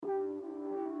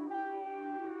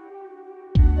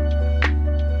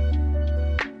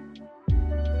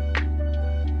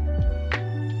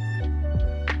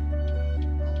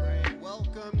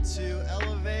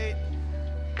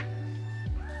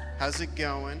How's it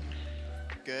going?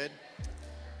 Good.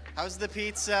 How's the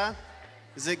pizza?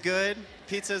 Is it good?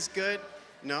 Pizza's good?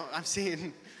 No, I'm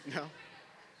seeing, no.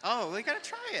 Oh, we gotta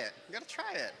try it. We gotta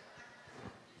try it.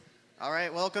 All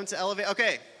right, welcome to Elevate.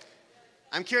 Okay,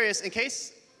 I'm curious, in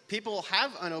case people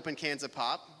have unopened cans of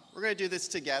pop, we're gonna do this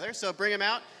together. So bring them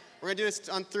out. We're gonna do this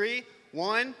on 3.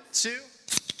 1, 2.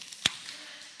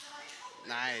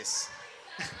 Nice.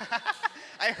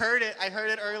 I heard it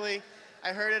early.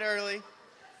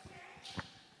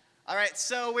 All right,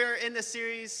 so we're in the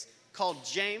series called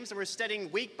James, and we're studying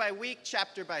week by week,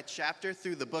 chapter by chapter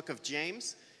through the book of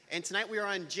James. And tonight we are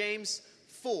on James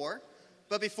 4.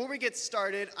 But before we get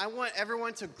started, I want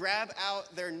everyone to grab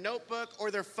out their notebook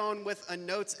or their phone with a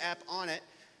notes app on it.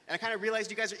 And I kind of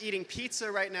realized you guys are eating pizza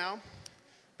right now,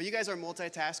 but you guys are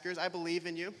multitaskers. I believe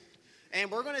in you. And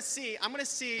I'm going to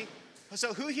see,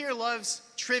 so who here loves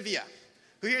trivia?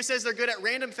 Who here says they're good at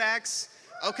random facts?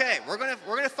 Okay, we're going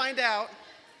to find out.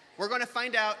 We're going to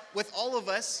find out with all of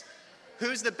us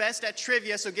who's the best at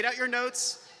trivia. So get out your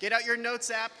notes. Get out your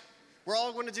notes app. We're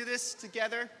all going to do this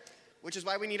together, which is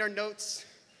why we need our notes.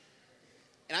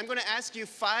 And I'm going to ask you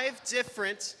 5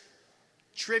 different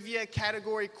trivia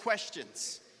category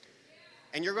questions.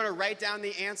 And you're going to write down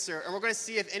the answer. And we're going to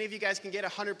see if any of you guys can get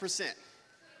 100%.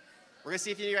 We're going to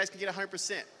see if any of you guys can get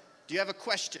 100%. Do you have a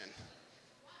question?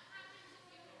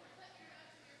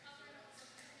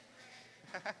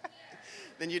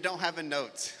 Then you don't have a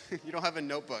note. You don't have a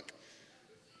notebook.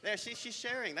 There, she's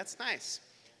sharing. That's nice.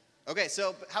 Okay,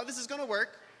 so how this is going to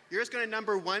work, you're just going to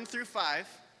number 1 through 5,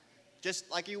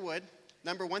 just like you would.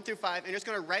 Number 1 through 5, and you're just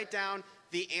going to write down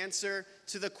the answer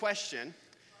to the question.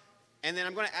 And then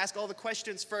I'm going to ask all the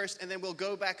questions first, and then we'll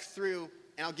go back through,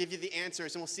 and I'll give you the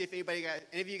answers, and we'll see if any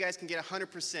of you guys can get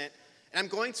 100%. And I'm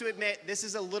going to admit this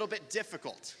is a little bit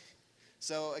difficult,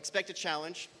 so expect a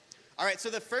challenge. All right,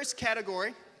 so the first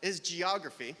category is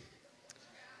geography.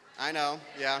 I know,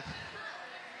 yeah.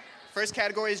 First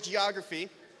category is geography.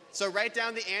 So write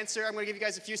down the answer. I'm going to give you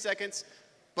guys a few seconds,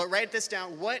 but write this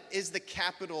down. What is the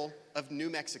capital of New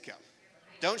Mexico?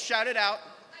 Don't shout it out.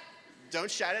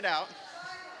 Don't shout it out.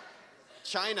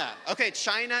 China. Okay,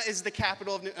 China is the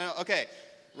capital of okay.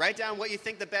 Write down what you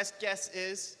think the best guess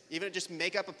is. Even just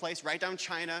make up a place. Write down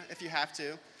China if you have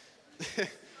to.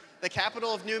 The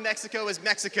capital of New Mexico is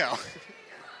Mexico.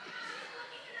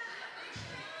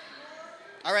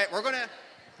 All right, we're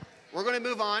gonna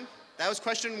move on. That was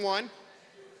question 1.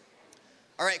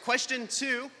 All right, question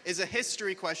 2 is a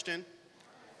history question.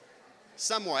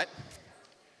 Somewhat.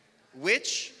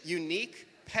 Which unique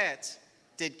pet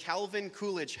did Calvin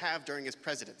Coolidge have during his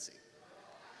presidency?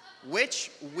 Which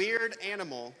weird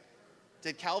animal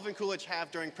did Calvin Coolidge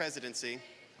have during presidency?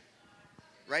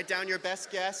 Write down your best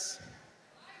guess.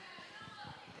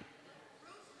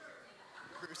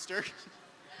 Rooster.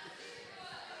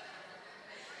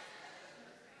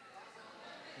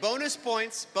 Bonus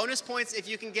points if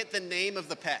you can get the name of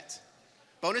the pet.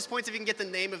 Bonus points if you can get the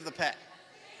name of the pet.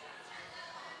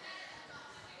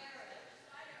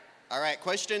 All right,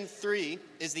 question 3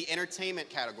 is the entertainment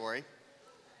category.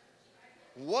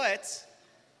 What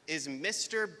is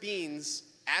Mr. Bean's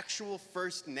actual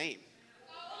first name?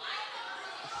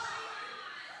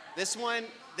 This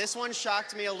one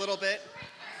shocked me a little bit.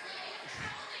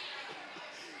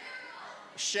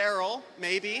 Cheryl,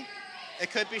 maybe.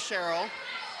 It could be Cheryl.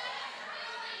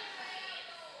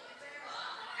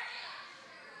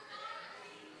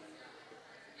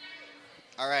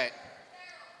 All right.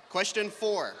 Question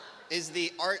 4 is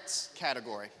the arts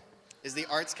category.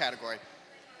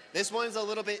 This one's a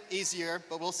little bit easier,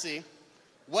 but we'll see.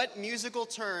 What musical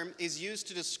term is used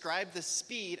to describe the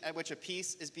speed at which a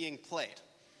piece is being played?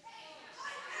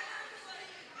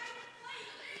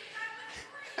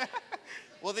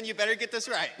 Well, then you better get this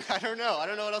right. I don't know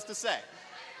what else to say.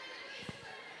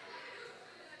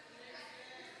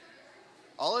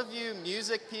 All of you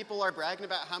music people are bragging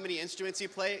about how many instruments you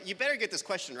play. You better get this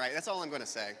question right. That's all I'm going to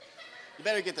say. You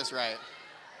better get this right.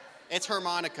 It's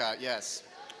harmonica, yes.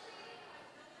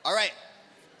 All right.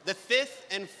 The 5th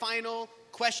and final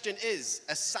question is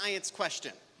a science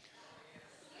question.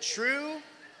 True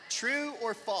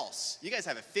or false? You guys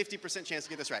have a 50% chance to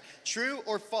get this right. True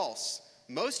or false?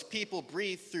 Most people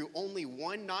breathe through only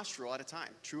one nostril at a time.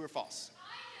 True or false?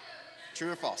 True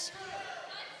or false?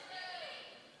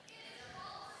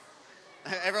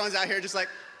 Everyone's out here just like,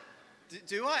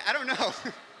 do I? I don't know.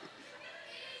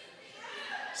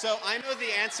 So I know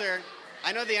the answer,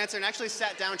 and actually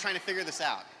sat down trying to figure this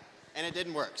out, and it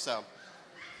didn't work, so.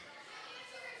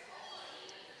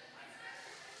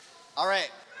 All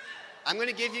right, I'm going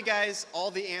to give you guys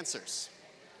all the answers.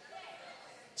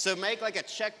 So make like a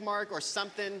check mark or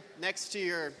something next to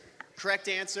your correct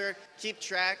answer. Keep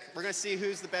track. We're going to see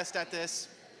who's the best at this.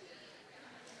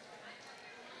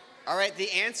 All right,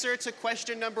 the answer to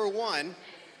question number 1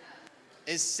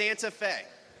 is Santa Fe.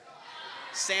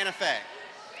 Santa Fe.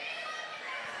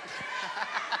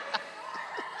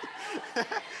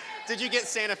 Did you get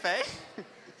Santa Fe?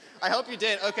 I hope you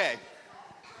did. Okay.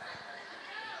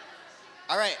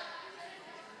 All right.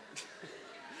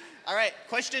 All right,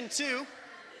 question 2.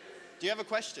 Do you have a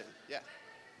question? Yeah.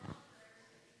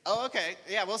 Oh, okay.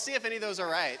 Yeah, we'll see if any of those are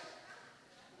right.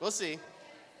 We'll see.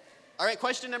 All right,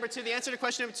 question number 2. The answer to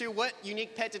question number 2, what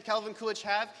unique pet did Calvin Coolidge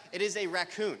have? It is a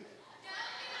raccoon.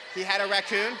 He had a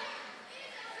raccoon.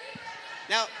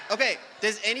 Now, okay,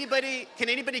 can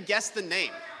anybody guess the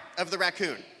name of the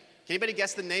raccoon? Can anybody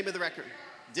guess the name of the raccoon?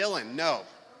 Dylan, no.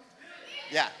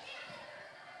 Yeah.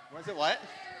 Was it what?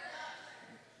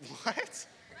 What?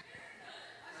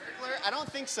 I don't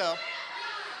think so.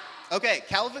 Okay,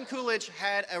 Calvin Coolidge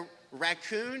had a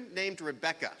raccoon named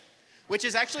Rebecca, which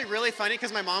is actually really funny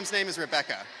because my mom's name is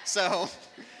Rebecca. So,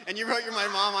 and you wrote my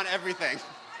mom on everything.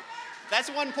 That's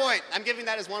 1 point. I'm giving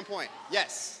that as 1 point.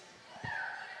 Yes.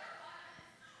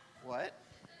 What?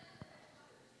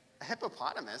 A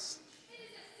hippopotamus?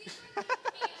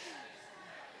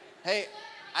 Hey,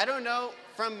 I don't know.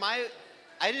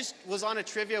 I just was on a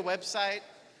trivia website.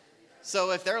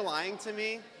 So if they're lying to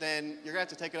me, then you're going to have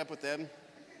to take it up with them.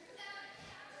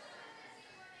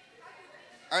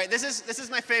 All right, this is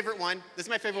my favorite one. This is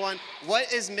my favorite one.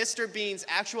 What is Mr. Bean's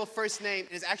actual first name?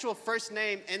 His actual first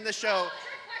name in the show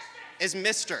is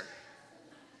Mr.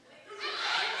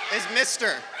 Is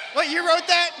Mr. What, you wrote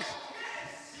that?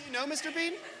 Do you know Mr.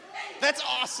 Bean? That's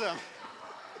awesome.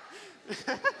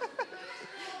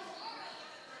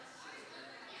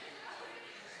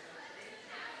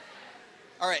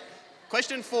 All right,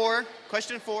 question 4.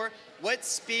 What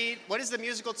is the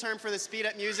musical term for the speed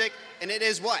up music? And it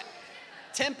is what?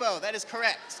 Tempo, that is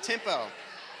correct, tempo.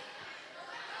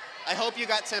 I hope you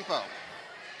got tempo.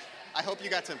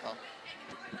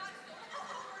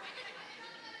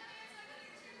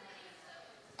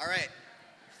 All right,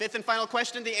 5th and final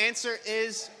question, the answer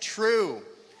is true.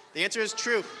 The answer is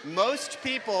true. Most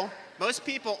people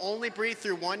only breathe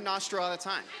through one nostril at a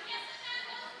time.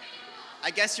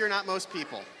 I guess you're not most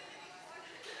people.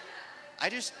 I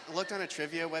just looked on a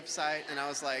trivia website and I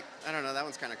was like, I don't know, that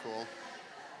one's kind of cool.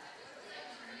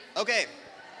 Okay,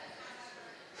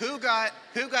 who got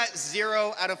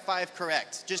 0 out of 5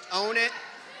 correct? Just own it.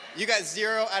 You got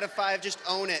 0 out of 5, just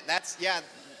own it.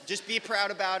 Just be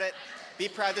proud about it. Be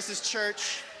proud, this is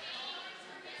church.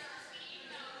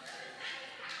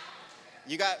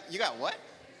 You got what? I got the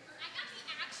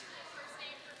actual first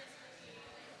name for Mr.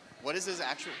 Bean. What is his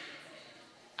actual?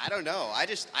 I don't know. I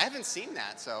haven't seen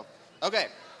that, so. Okay,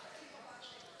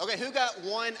 who got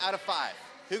 1 out of 5?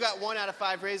 Who got 1 out of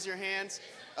 5? Raise your hands.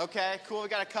 Okay, cool. We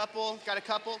got a couple.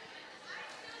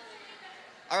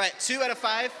 All right, 2 out of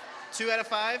 5. 2 out of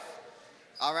 5.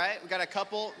 All right, we got a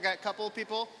couple of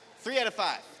people. 3 out of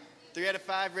 5. 3 out of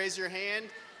 5. Raise your hand.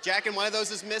 Jack, and one of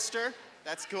those is Mr.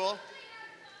 That's cool.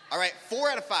 All right, 4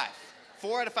 out of 5.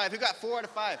 4 out of 5. Who got 4 out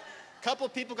of 5? Couple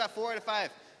people got 4 out of 5.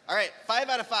 All right, 5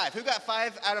 out of 5. Who got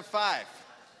 5 out of 5?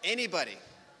 Anybody?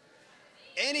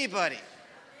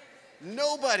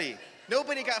 Nobody.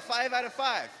 Nobody got 5 out of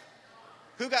 5.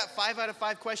 Who got 5 out of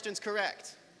 5 questions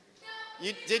correct?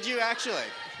 Did you actually?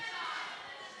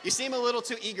 You seem a little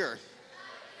too eager.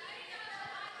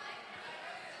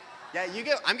 Yeah,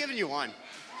 I'm giving you 1.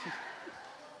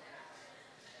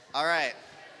 All right.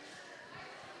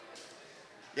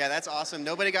 Yeah, that's awesome.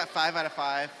 Nobody got 5 out of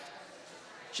 5.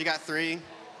 She got 3.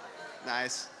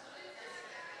 Nice.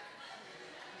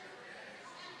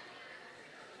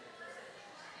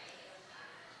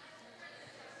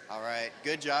 All right,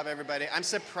 good job, everybody. I'm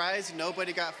surprised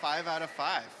nobody got 5 out of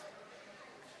 5.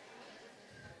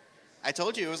 I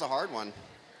told you it was a hard one.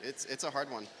 It's a hard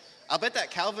one. I'll bet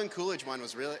that Calvin Coolidge one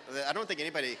was really, I don't think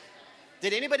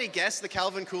did anybody guess the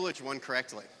Calvin Coolidge one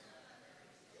correctly?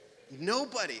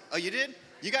 Nobody. Oh, you did?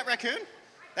 You got raccoon?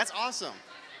 That's awesome.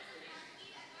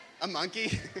 A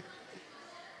monkey?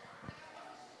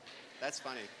 That's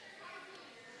funny.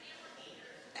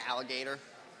 Alligator.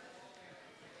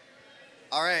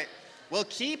 All right. Well,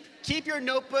 keep your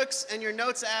notebooks and your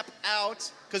notes app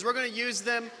out because we're going to use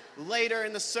them later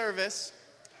in the service.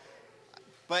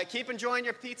 But keep enjoying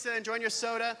your pizza, enjoying your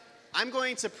soda. I'm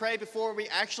going to pray before we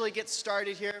actually get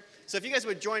started here. So if you guys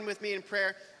would join with me in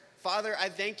prayer. Father, I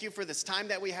thank you for this time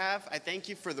that we have. I thank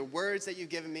you for the words that you've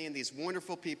given me and these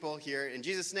wonderful people here. In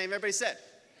Jesus' name, everybody said,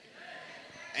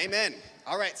 Amen.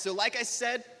 All right, so like I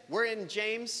said, we're in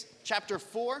James chapter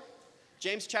 4.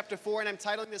 James chapter 4, and I'm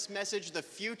titling this message, The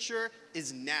Future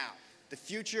is Now. The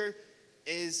future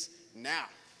is now.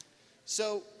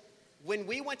 So when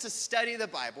we want to study the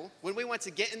Bible, when we want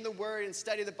to get in the Word and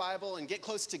study the Bible and get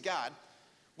close to God,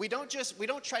 we don't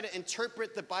try to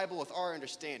interpret the Bible with our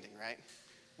understanding, right?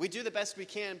 We do the best we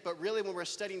can, but really when we're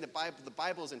studying the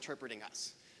Bible is interpreting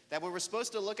us. That when we're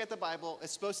supposed to look at the Bible,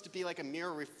 it's supposed to be like a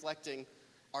mirror reflecting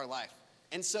our life.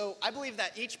 And so I believe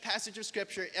that each passage of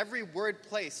Scripture, every word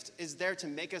placed is there to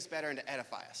make us better and to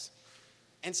edify us.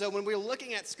 And so when we're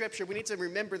looking at Scripture, we need to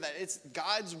remember that it's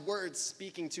God's words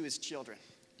speaking to his children.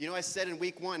 You know, I said in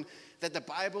week 1 that the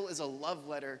Bible is a love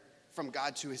letter from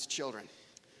God to his children.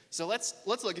 So let's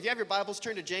look. If you have your Bibles,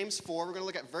 turn to James 4. We're going to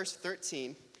look at verse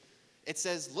 13. It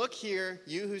says, "Look here,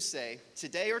 you who say,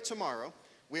 today or tomorrow,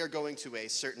 we are going to a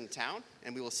certain town,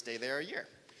 and we will stay there a year.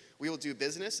 We will do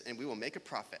business, and we will make a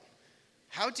profit.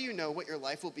 How do you know what your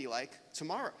life will be like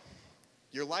tomorrow?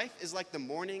 Your life is like the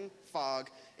morning fog.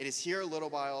 It is here a little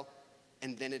while,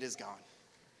 and then it is gone."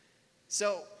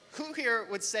 So who here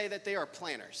would say that they are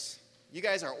planners? You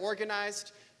guys are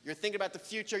organized. You're thinking about the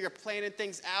future. You're planning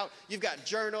things out. You've got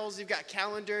journals. You've got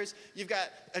calendars. You've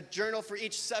got a journal for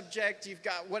each subject. You've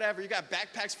got whatever. You've got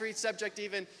backpacks for each subject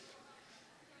even.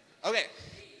 Okay,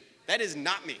 that is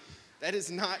not me. That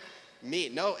is not me.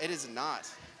 No, it is not.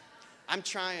 I'm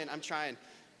trying.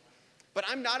 But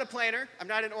I'm not a planner. I'm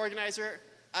not an organizer.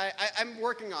 I'm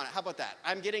working on it. How about that?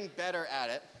 I'm getting better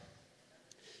at it.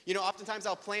 You know, oftentimes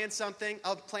I'll plan something.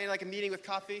 I'll plan like a meeting with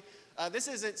coffee. This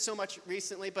isn't so much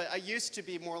recently, but I used to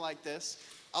be more like this.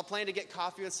 I'll plan to get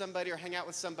coffee with somebody or hang out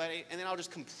with somebody, and then I'll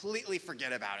just completely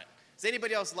forget about it. Is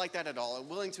anybody else like that at all? I'm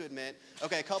willing to admit.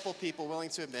 Okay, a couple people willing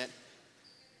to admit.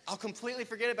 I'll completely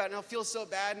forget about it, and I'll feel so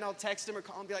bad, and I'll text him or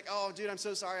call him and be like, "Oh, dude, I'm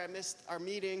so sorry. I missed our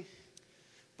meeting."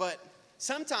 But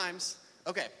sometimes,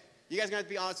 okay, you guys are going to have to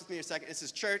be honest with me a second. This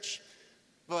is church.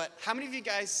 But how many of you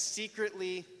guys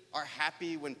secretly are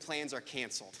happy when plans are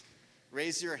canceled?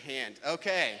 Raise your hand.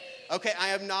 Okay, I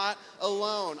am not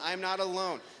alone. I am not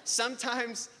alone.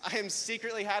 Sometimes I am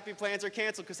secretly happy plans are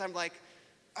canceled because I'm like,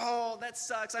 "Oh, that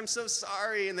sucks. I'm so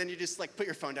sorry." And then you just like put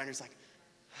your phone down and you're just like,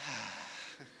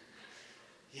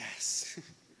 yes.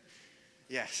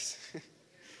 Yes.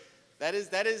 That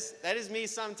is me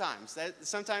sometimes.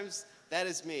 Sometimes that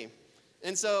is me.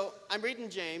 And so I'm reading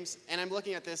James, and I'm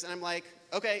looking at this, and I'm like,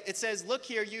 okay, it says, "Look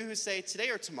here, you who say, today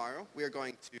or tomorrow, we are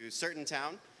going to a certain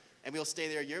town, and we'll stay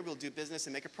there a year, we'll do business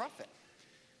and make a profit."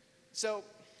 So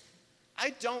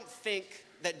I don't think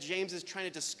that James is trying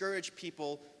to discourage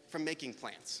people from making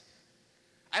plans.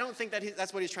 I don't think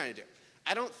that's what he's trying to do.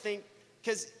 I don't think,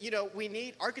 because, you know,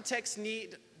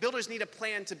 builders need a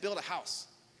plan to build a house,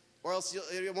 or else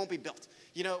it won't be built.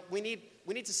 You know, we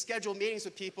need to schedule meetings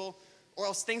with people, or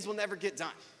else things will never get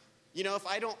done. You know, if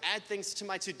I don't add things to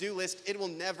my to-do list, it will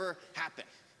never happen.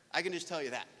 I can just tell you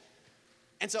that.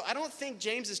 And so I don't think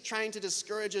James is trying to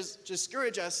discourage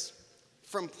us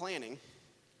from planning.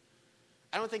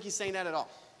 I don't think he's saying that at all.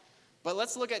 But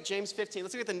let's look at James 15.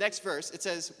 Let's look at the next verse. It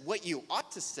says, what you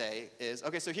ought to say is,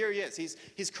 okay, so here he is.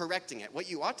 He's correcting it. What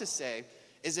you ought to say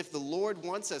is, if the Lord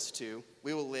wants us to,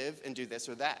 we will live and do this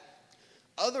or that.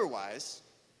 Otherwise,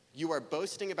 you are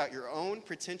boasting about your own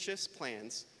pretentious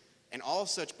plans, and all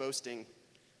such boasting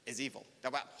is evil.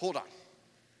 Now, hold on.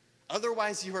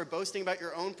 Otherwise, you are boasting about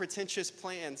your own pretentious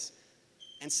plans,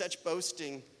 and such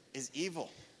boasting is evil.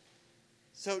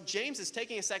 So James is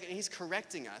taking a second, and he's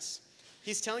correcting us.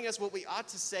 He's telling us what we ought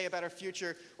to say about our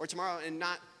future or tomorrow and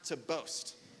not to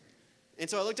boast. And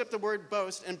so I looked up the word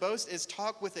boast, and boast is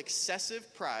talk with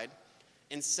excessive pride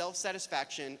and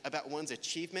self-satisfaction about one's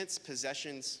achievements,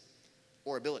 possessions,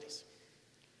 or abilities.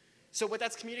 So what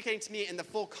that's communicating to me in the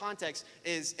full context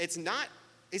is he's not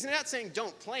saying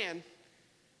don't plan.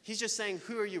 He's just saying,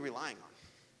 who are you relying on?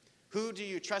 Who do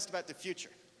you trust about the future?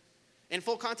 In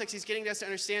full context, he's getting us to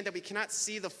understand that we cannot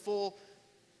see the full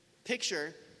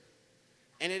picture,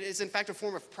 and it is in fact a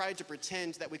form of pride to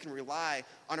pretend that we can rely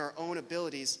on our own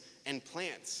abilities and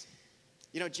plans.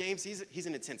 You know, James, he's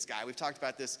an intense guy. We've talked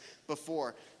about this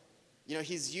before. You know,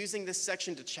 he's using this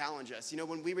section to challenge us. You know,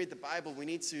 when we read the Bible, we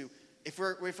need to, if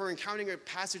we're encountering a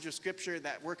passage of Scripture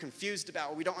that we're confused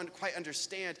about or we don't quite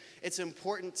understand, it's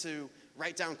important to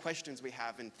write down questions we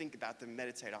have and think about them,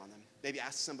 meditate on them. Maybe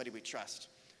ask somebody we trust.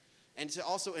 And to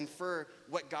also infer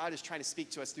what God is trying to speak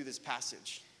to us through this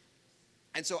passage.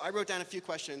 And so I wrote down a few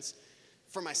questions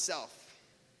for myself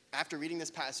after reading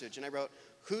this passage, and I wrote,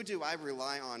 who do I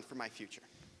rely on for my future?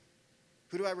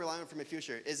 Who do I rely on for my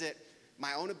future? Is it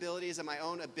my own abilities and my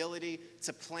own ability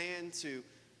to plan, to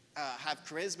have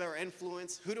charisma or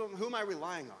influence? Who am I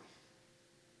relying on?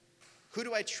 Who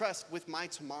do I trust with my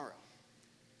tomorrow?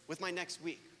 With my next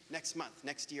week, next month,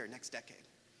 next year, next decade?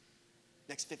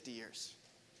 next 50 years?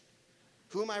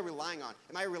 Who am I relying on?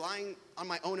 Am I relying on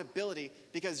my own ability?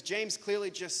 Because James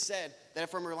clearly just said that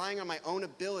if I'm relying on my own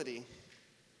ability,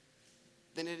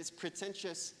 then it is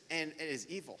pretentious and it is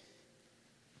evil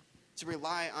to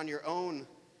rely on your own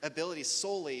ability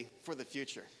solely for the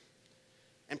future.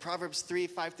 And Proverbs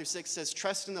 3:5-6 says,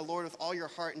 trust in the Lord with all your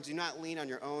heart and do not lean on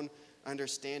your own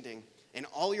understanding. In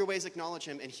all your ways acknowledge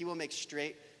him and he will make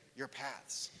straight your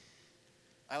paths.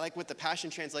 I like what the Passion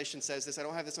Translation says this. I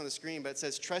don't have this on the screen, but it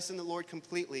says, trust in the Lord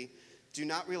completely. Do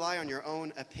not rely on your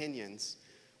own opinions.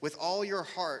 With all your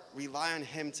heart, rely on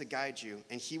him to guide you,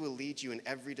 and he will lead you in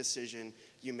every decision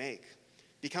you make.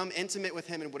 Become intimate with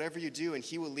him in whatever you do, and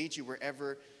he will lead you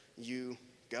wherever you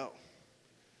go.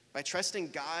 By trusting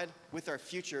God with our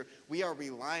future, we are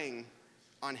relying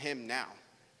on him now.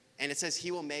 And it says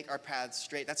he will make our paths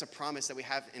straight. That's a promise that we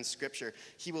have in Scripture.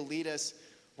 He will lead us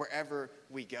wherever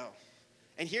we go.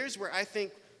 And here's where I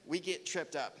think we get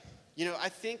tripped up. I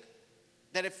think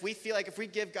that if we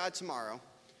give God tomorrow,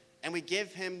 and we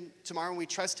give him tomorrow, and we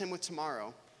trust him with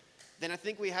tomorrow, then I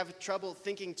think we have trouble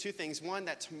thinking two things. One,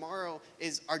 that tomorrow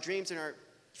is our dreams and our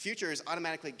future is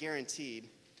automatically guaranteed.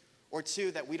 Or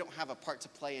two, that we don't have a part to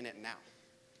play in it now.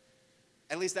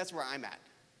 At least that's where I'm at.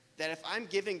 That if I'm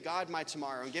giving God my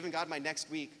tomorrow and giving God my next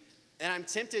week, then I'm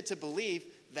tempted to believe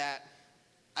that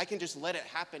I can just let it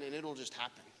happen and it'll just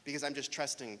happen because I'm just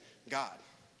trusting God.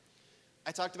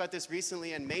 I talked about this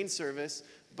recently in main service,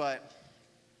 but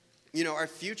our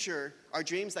future, our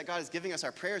dreams that God is giving us,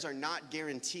 our prayers are not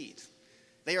guaranteed.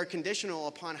 They are conditional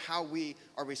upon how we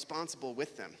are responsible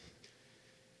with them.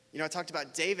 I talked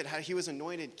about David, how he was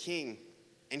anointed king,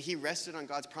 and he rested on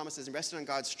God's promises and rested on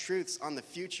God's truths on the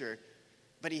future,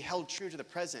 but he held true to the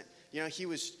present. He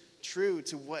was true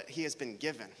to what he has been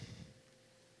given.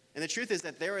 And the truth is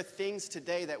that there are things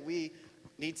today that we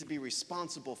need to be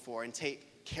responsible for and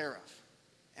take care of.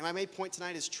 And my main point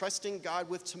tonight is trusting God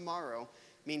with tomorrow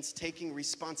means taking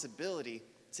responsibility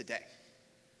today.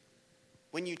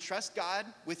 When you trust God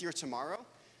with your tomorrow,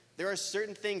 there are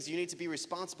certain things you need to be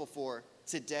responsible for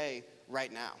today,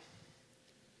 right now.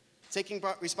 Taking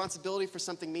responsibility for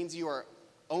something means you are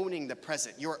owning the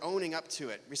present. You are owning up to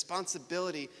it.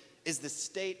 Responsibility is the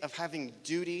state of having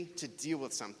duty to deal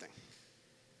with something.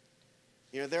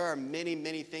 There are many,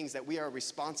 many things that we are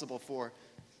responsible for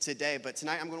today, but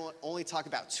tonight I'm going to only talk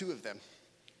about two of them.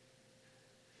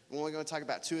 I'm only going to talk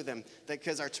about two of them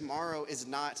because our tomorrow is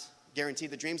not guaranteed.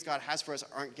 The dreams God has for us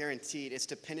aren't guaranteed. It's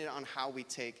dependent on how we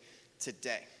take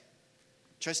today.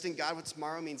 Trusting God with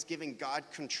tomorrow means giving God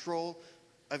control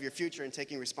of your future and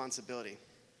taking responsibility.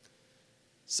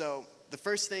 So the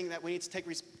first thing that we need to take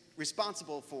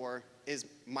responsible for is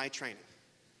my training.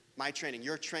 My training,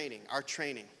 your training, our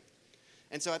training.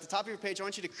 And so at the top of your page, I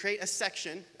want you to create a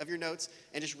section of your notes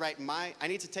and just write I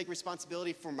need to take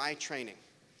responsibility for my training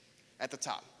at the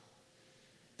top.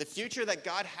 The future that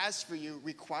God has for you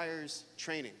requires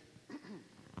training.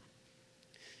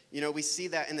 We see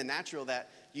that in the natural that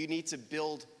you need to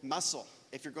build muscle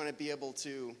if you're going to be able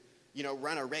to,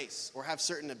 run a race or have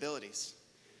certain abilities.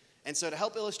 And so to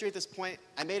help illustrate this point,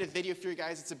 I made a video for you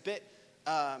guys. It's a bit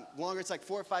longer. It's like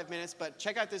 4 or 5 minutes, but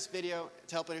check out this video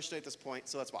to help illustrate this point.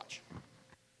 So let's watch.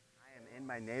 I am in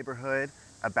my neighborhood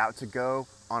about to go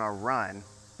on a run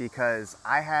because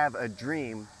I have a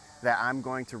dream that I'm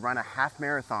going to run a half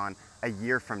marathon a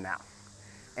year from now.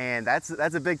 And that's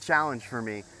a big challenge for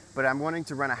me, but I'm wanting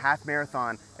to run a half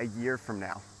marathon a year from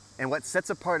now. And what sets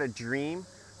apart a dream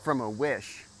from a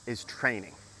wish is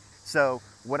training. So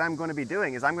what I'm going to be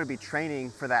doing is I'm going to be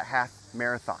training for that half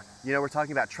marathon. We're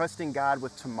talking about trusting God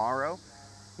with tomorrow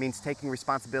means taking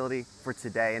responsibility for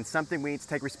today. And something we need to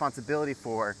take responsibility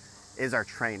for is our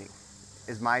training,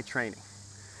 is my training.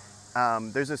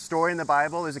 There's a story in the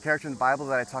Bible, there's a character in the Bible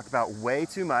that I talk about way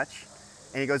too much,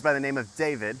 and he goes by the name of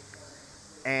David.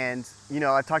 And,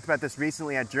 I talked about this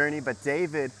recently at Journey, but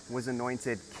David was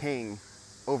anointed king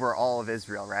over all of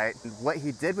Israel, right? And what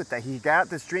he did with that, he got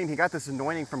this dream, he got this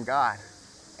anointing from God,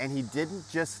 and he didn't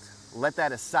just let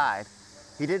that aside.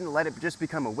 He didn't let it just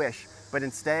become a wish, but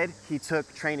instead he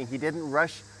took training. He didn't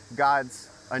rush God's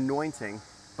anointing,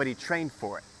 but he trained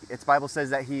for it. Its Bible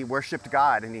says that he worshiped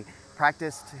God and he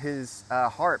practiced his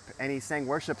harp and he sang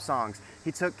worship songs.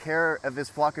 He took care of his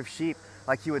flock of sheep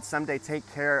like he would someday take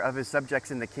care of his subjects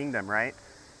in the kingdom, right?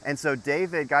 And so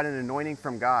David got an anointing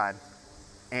from God,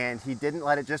 and he didn't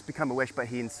let it just become a wish, but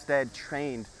he instead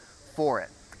trained for it.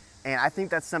 And I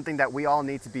think that's something that we all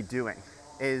need to be doing,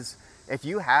 is if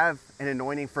you have an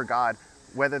anointing for God,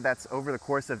 whether that's over the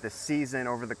course of this season,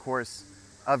 over the course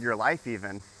of your life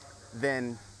even,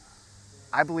 then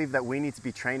I believe that we need to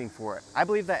be training for it. I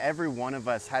believe that every one of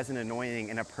us has an anointing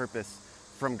and a purpose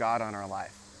from God on our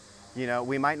life. You know,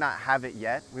 we might not have it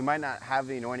yet. We might not have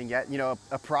the anointing yet. You know,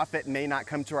 a prophet may not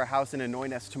come to our house and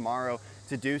anoint us tomorrow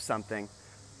to do something.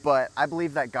 But I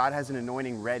believe that God has an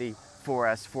anointing ready for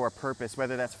us for a purpose,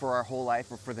 whether that's for our whole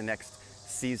life or for the next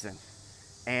season.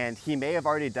 And he may have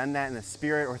already done that in the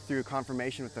spirit or through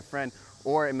confirmation with a friend,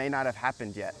 or it may not have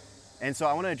happened yet. And so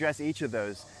I want to address each of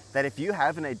those, that if you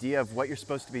have an idea of what you're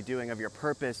supposed to be doing, of your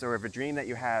purpose or of a dream that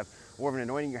you have, or of an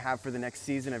anointing you have for the next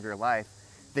season of your life,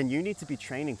 then you need to be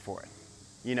training for it.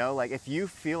 You know, like if you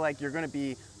feel like you're going to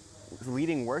be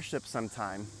leading worship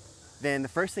sometime, then the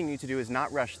first thing you need to do is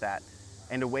not rush that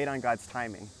and to wait on God's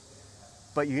timing.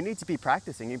 But you need to be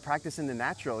practicing. You practice in the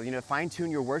natural, you know, fine tune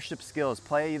your worship skills,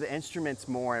 play the instruments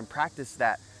more and practice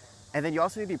that. And then you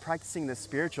also need to be practicing the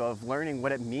spiritual of learning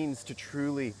what it means to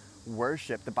truly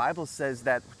worship. The Bible says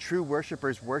that true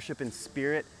worshipers worship in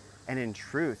spirit and in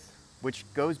truth, which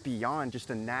goes beyond just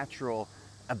a natural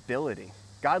ability.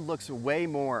 God looks way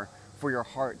more for your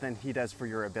heart than he does for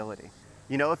your ability.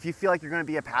 You know, if you feel like you're going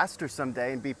to be a pastor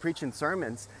someday and be preaching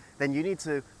sermons, then you need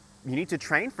to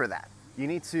train for that. You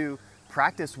need to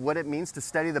practice what it means to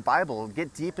study the Bible,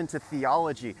 get deep into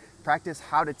theology, practice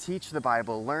how to teach the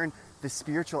Bible, learn the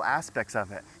spiritual aspects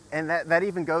of it. And that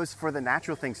even goes for the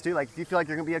natural things too. Like if you feel like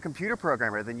you're going to be a computer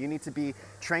programmer, then you need to be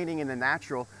training in the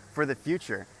natural for the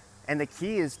future. And the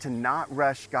key is to not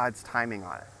rush God's timing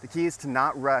on it. The key is to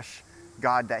not rush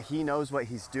God, that he knows what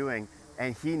he's doing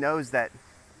and he knows that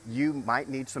you might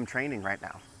need some training right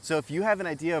now. So if you have an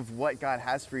idea of what God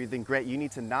has for you, then great, you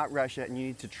need to not rush it and you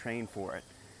need to train for it.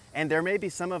 And there may be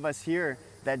some of us here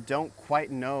that don't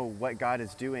quite know what God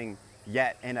is doing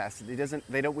yet in us.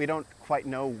 We don't quite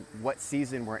know what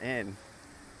season we're in.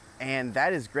 And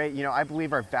that is great. You know, I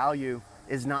believe our value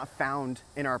is not found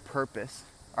in our purpose.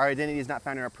 Our identity is not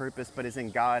found in our purpose, but is in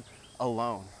God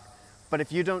alone. But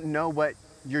if you don't know what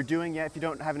you're doing yet, if you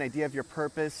don't have an idea of your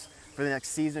purpose for the next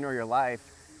season or your life,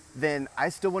 then I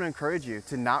still want to encourage you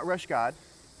to not rush God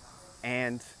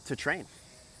and to train,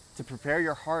 to prepare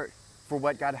your heart for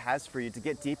what God has for you, to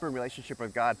get deeper in relationship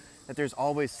with God, that there's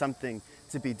always something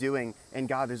to be doing in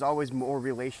God. There's always more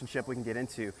relationship we can get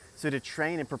into. So to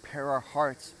train and prepare our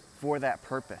hearts for that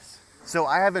purpose. So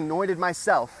I have anointed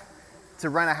myself to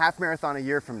run a half marathon a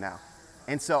year from now.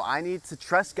 And so I need to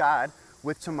trust God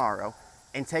with tomorrow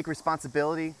and take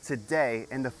responsibility today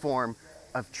in the form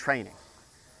of training.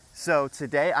 So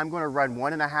today I'm going to run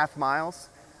 1.5 miles.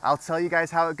 I'll tell you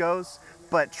guys how it goes,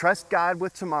 but trust God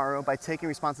with tomorrow by taking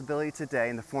responsibility today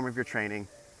in the form of your training.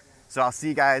 So I'll see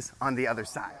you guys on the other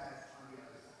side.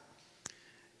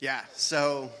 Yeah,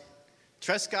 so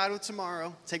trust God with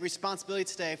tomorrow. Take responsibility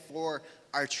today for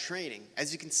our training.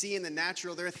 As you can see in the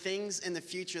natural, there are things in the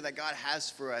future that God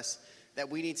has for us that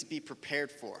we need to be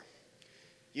prepared for.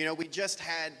 You know, we just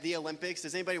had the Olympics.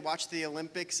 Does anybody watch the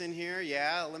Olympics in here?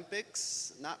 Yeah,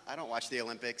 Olympics? I don't watch the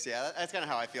Olympics. Yeah, that's kind of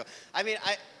how I feel. I mean,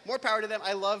 more power to them.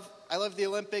 I love the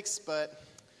Olympics, but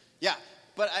yeah.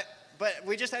 But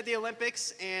we just had the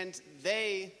Olympics, and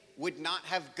they would not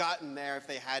have gotten there if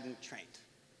they hadn't trained,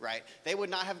 right? They would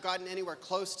not have gotten anywhere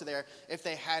close to there if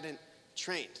they hadn't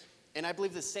trained. And I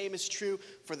believe the same is true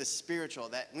for the spiritual,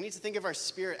 that we need to think of our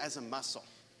spirit as a muscle,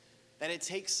 that it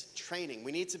takes training.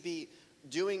 We need to be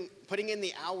putting in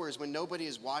the hours when nobody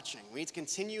is watching. We need to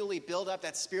continually build up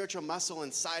that spiritual muscle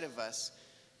inside of us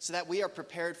so that we are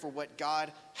prepared for what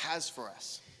God has for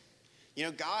us. You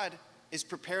know, God is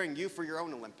preparing you for your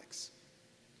own Olympics.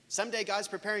 Someday God's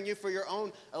preparing you for your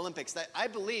own Olympics. That I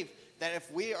believe that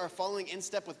if we are following in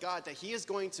step with God, that he is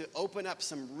going to open up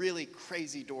some really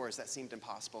crazy doors that seemed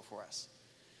impossible for us.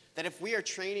 That if we are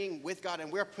training with God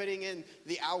and we're putting in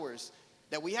the hours,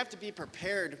 that we have to be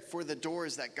prepared for the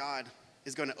doors that God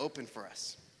is going to open for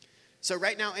us. So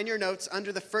right now in your notes,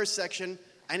 under the first section,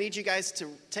 I need you guys to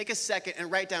take a second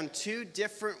and write down 2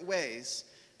 different ways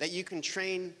that you can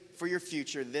train for your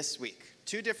future this week.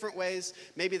 2 different ways.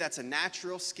 Maybe that's a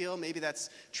natural skill. Maybe that's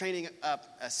training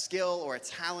up a skill or a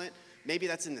talent. Maybe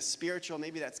that's in the spiritual.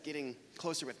 Maybe that's getting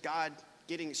closer with God,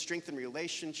 getting strengthened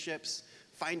relationships,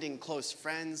 finding close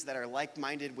friends that are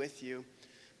like-minded with you.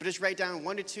 But just write down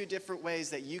 1 to 2 different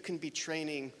ways that you can be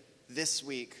training this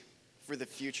week for the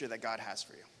future that God has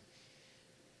for you.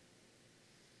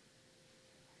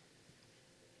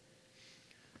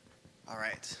 All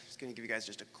right, just going to give you guys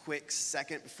just a quick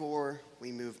second before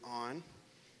we move on.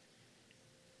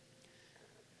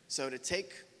 So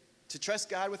to trust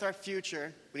God with our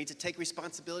future, we need to take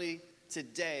responsibility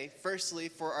today, firstly,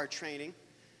 for our training.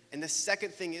 And the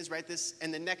second thing is, write this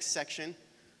in the next section,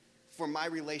 for my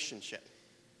relationship.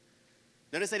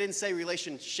 Notice I didn't say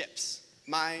relationships,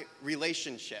 my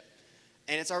relationship.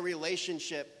 And it's our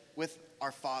relationship with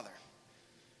our Father.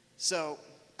 So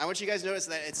I want you guys to notice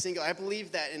that it's singular. I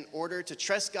believe that in order to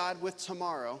trust God with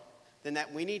tomorrow, then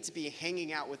that we need to be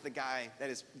hanging out with the guy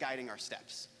that is guiding our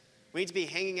steps. We need to be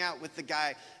hanging out with the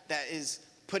guy that is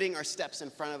putting our steps in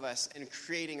front of us and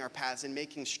creating our paths and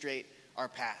making straight our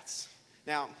paths.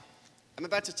 Now, I'm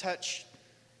about to touch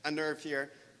a nerve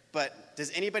here, but does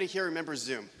anybody here remember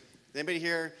Zoom? Does anybody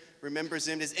here remember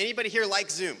Zoom? Does anybody here like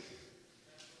Zoom?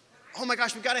 Oh my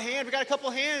gosh, we got a hand. We got a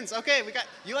couple hands. Okay,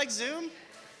 you like Zoom?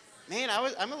 Man,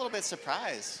 I'm a little bit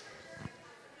surprised.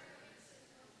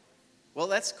 Well,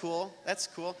 that's cool. That's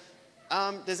cool.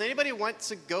 Does anybody want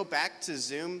to go back to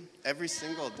Zoom every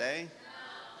single day?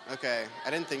 Okay, I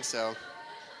didn't think so.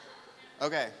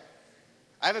 Okay.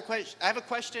 I have a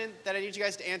question that I need you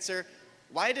guys to answer.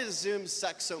 Why does Zoom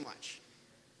suck so much?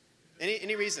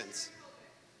 Any reasons?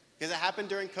 Because it happened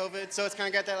during COVID, so it's kind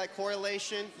of got that like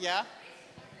correlation, yeah?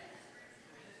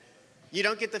 You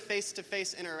don't get the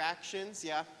face-to-face interactions,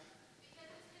 yeah?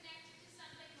 Because it's connected to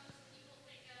something most people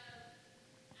think of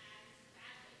as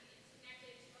badly. It's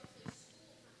connected to mostly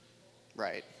school for people.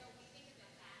 Right. So we think of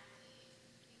it badly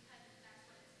because that's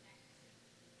what it's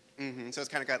connected to. So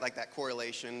it's kind of got like that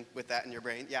correlation with that in your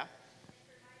brain, yeah?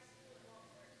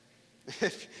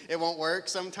 It won't work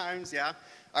sometimes, yeah?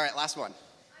 All right, last one.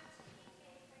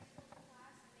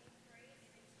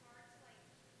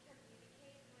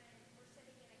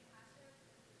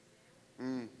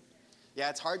 Yeah,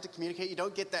 it's hard to communicate. You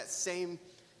don't get that same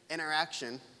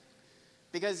interaction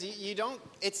because you don't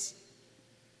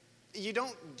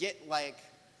get like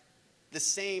the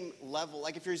same level.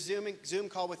 Like if you're Zoom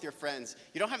call with your friends,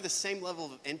 you don't have the same level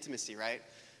of intimacy, right?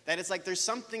 That it's like there's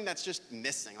something that's just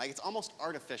missing. Like it's almost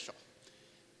artificial.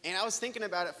 And I was thinking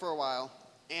about it for a while,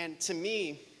 and to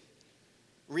me,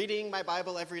 reading my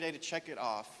Bible every day to check it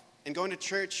off and going to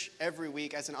church every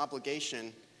week as an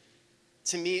obligation,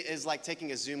 to me, is like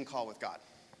taking a Zoom call with God.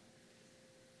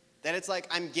 That it's like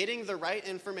I'm getting the right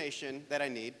information that I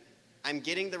need. I'm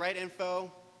getting the right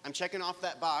info. I'm checking off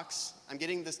that box. I'm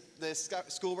getting the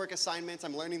schoolwork assignments.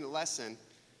 I'm learning the lesson.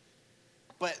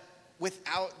 But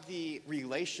without the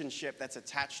relationship that's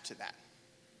attached to that.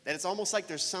 That it's almost like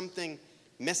there's something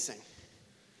missing.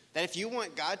 That if you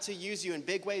want God to use you in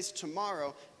big ways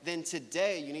tomorrow, then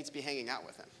today you need to be hanging out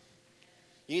with him.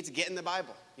 You need to get in the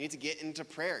Bible. You need to get into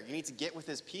prayer. You need to get with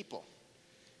his people.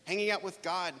 Hanging out with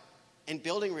God and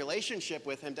building relationship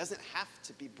with him doesn't have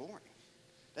to be boring.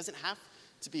 Doesn't have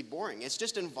to be boring. It's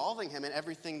just involving him in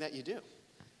everything that you do.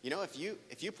 You know, if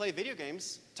you play video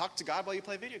games, talk to God while you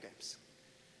play video games.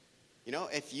 You know,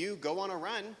 if you go on a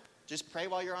run, just pray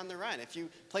while you're on the run. If you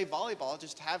play volleyball,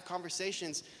 just have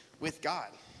conversations with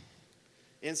God.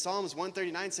 In Psalms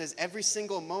 139 says, every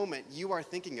single moment you are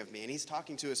thinking of me, and he's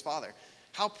talking to his Father.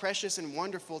 How precious and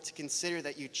wonderful to consider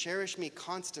that you cherish me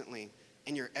constantly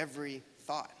in your every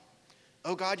thought.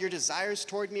 Oh God, your desires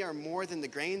toward me are more than the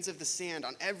grains of the sand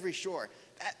on every shore.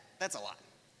 That's a lot.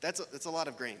 That's a lot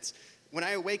of grains. When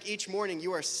I awake each morning,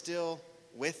 you are still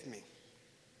with me.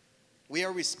 We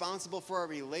are responsible for our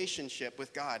relationship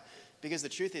with God because the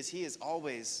truth is he is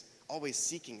always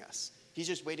seeking us. He's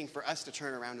just waiting for us to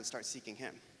turn around and start seeking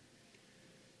him.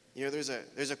 You know, there's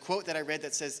a quote that I read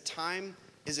that says, time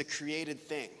is a created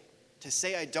thing. To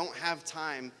say I don't have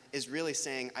time is really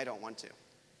saying I don't want to.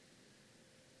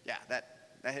 Yeah, that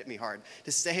hit me hard.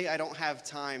 To say I don't have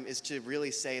time is to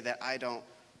really say that I don't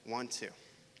want to.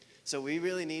 So we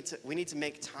really need to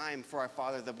make time for our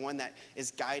Father, the one that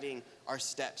is guiding our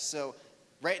steps. So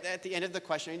right at the end of the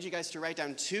question, I need you guys to write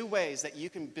down 2 ways that you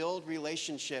can build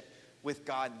relationship with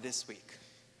God this week.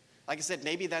 Like I said,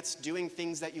 maybe that's doing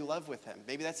things that you love with him.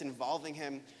 Maybe that's involving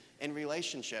him in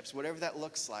relationships, whatever that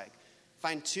looks like.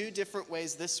 Find 2 different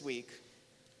ways this week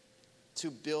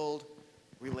to build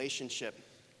relationship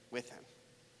with him.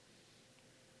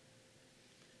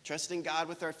 Trusting God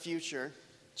with our future,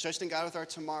 trusting God with our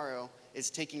tomorrow is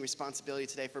taking responsibility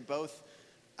today for both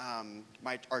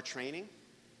our training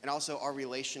and also our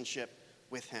relationship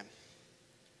with him.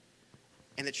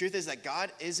 And the truth is that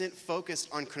God isn't focused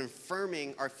on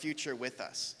confirming our future with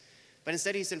us, but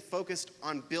instead he's focused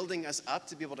on building us up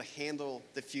to be able to handle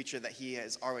the future that he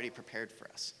has already prepared for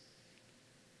us.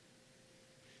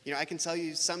 You know, I can tell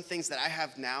you some things that I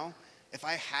have now, if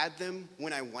I had them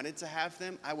when I wanted to have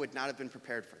them, I would not have been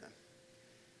prepared for them.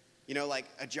 You know, like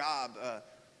a job,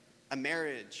 a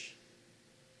marriage,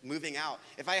 moving out.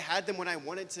 If I had them when I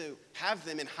wanted to have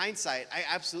them in hindsight, I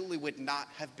absolutely would not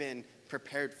have been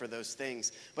prepared for those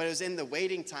things. But it was in the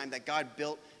waiting time that God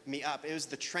built me up. It was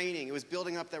the training. It was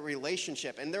building up that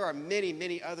relationship. And there are many,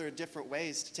 many other different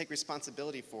ways to take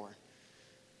responsibility for.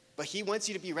 But he wants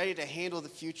you to be ready to handle the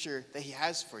future that he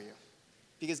has for you.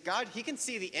 Because God, he can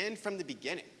see the end from the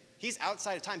beginning. He's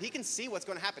outside of time. He can see what's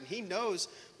going to happen. He knows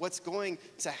what's going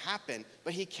to happen,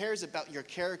 but he cares about your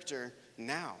character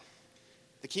now.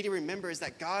 The key to remember is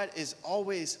that God is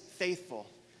always faithful,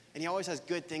 and he always has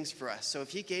good things for us. So if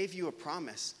he gave you a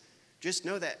promise, just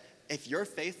know that if you're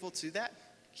faithful to that,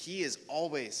 he is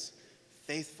always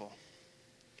faithful.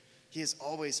 He is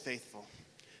always faithful.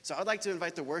 So I'd like to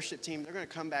invite the worship team. They're going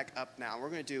to come back up now. We're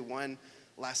going to do one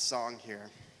last song here.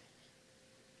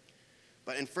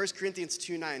 But in 1 Corinthians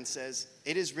 2:9 says,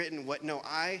 "It is written, what no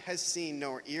eye has seen,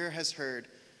 nor ear has heard,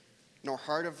 nor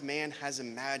heart of man has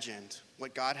imagined,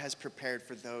 what God has prepared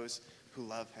for those who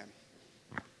love him."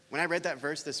 When I read that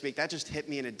verse this week, that just hit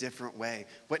me in a different way.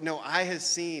 What no eye has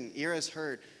seen, ear has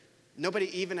heard,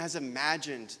 nobody even has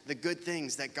imagined the good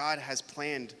things that God has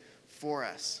planned for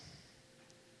us.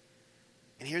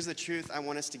 And here's the truth I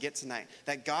want us to get tonight,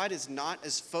 that God is not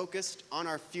as focused on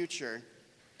our future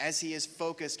as he is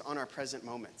focused on our present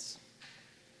moments.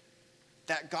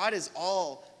 That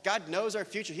God knows our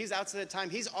future. He's outside of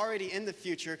time. He's already in the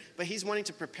future, but he's wanting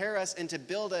to prepare us and to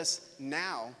build us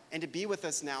now and to be with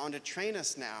us now and to train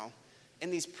us now in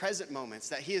these present moments,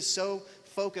 that he is so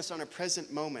focused on our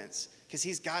present moments because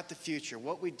he's got the future.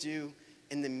 What we do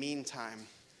in the meantime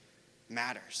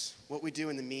matters. What we do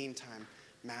in the meantime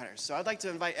matters. So I'd like to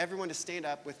invite everyone to stand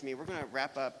up with me. We're going to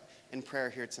wrap up in prayer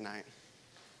here tonight.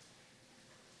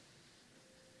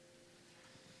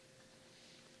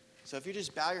 So if you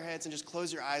just bow your heads and just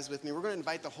close your eyes with me, we're going to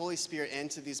invite the Holy Spirit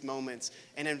into these moments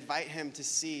and invite him to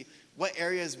see what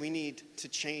areas we need to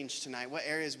change tonight, what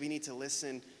areas we need to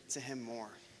listen to him more.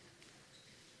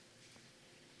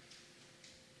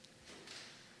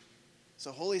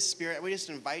 So Holy Spirit, we just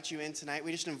invite you in tonight.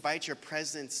 We just invite your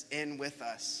presence in with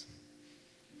us.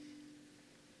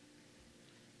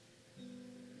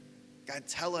 God,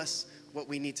 tell us what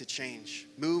we need to change.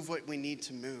 Move what we need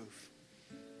to move.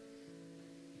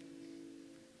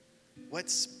 What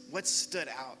stood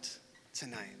out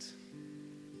tonight?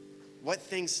 What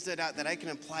things stood out that I can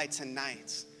apply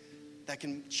tonight that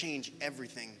can change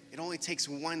everything? It only takes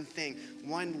one thing.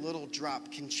 One little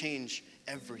drop can change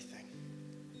everything.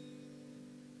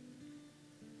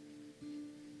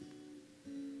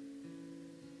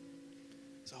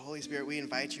 So Holy Spirit, we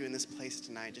invite you in this place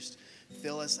tonight. Just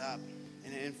fill us up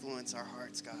and influence our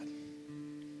hearts, God.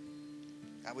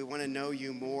 God, we want to know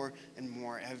you more and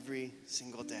more every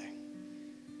single day.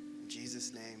 In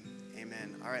Jesus' name,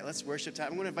 amen. All right, let's worship time.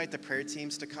 I'm going to invite the prayer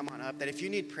teams to come on up. That if you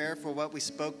need prayer for what we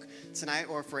spoke tonight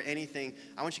or for anything,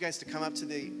 I want you guys to come up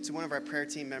to one of our prayer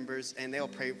team members, and they'll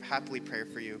happily pray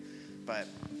for you. But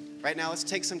right now, let's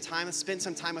take some time, let's spend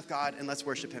some time with God, and let's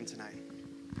worship him tonight.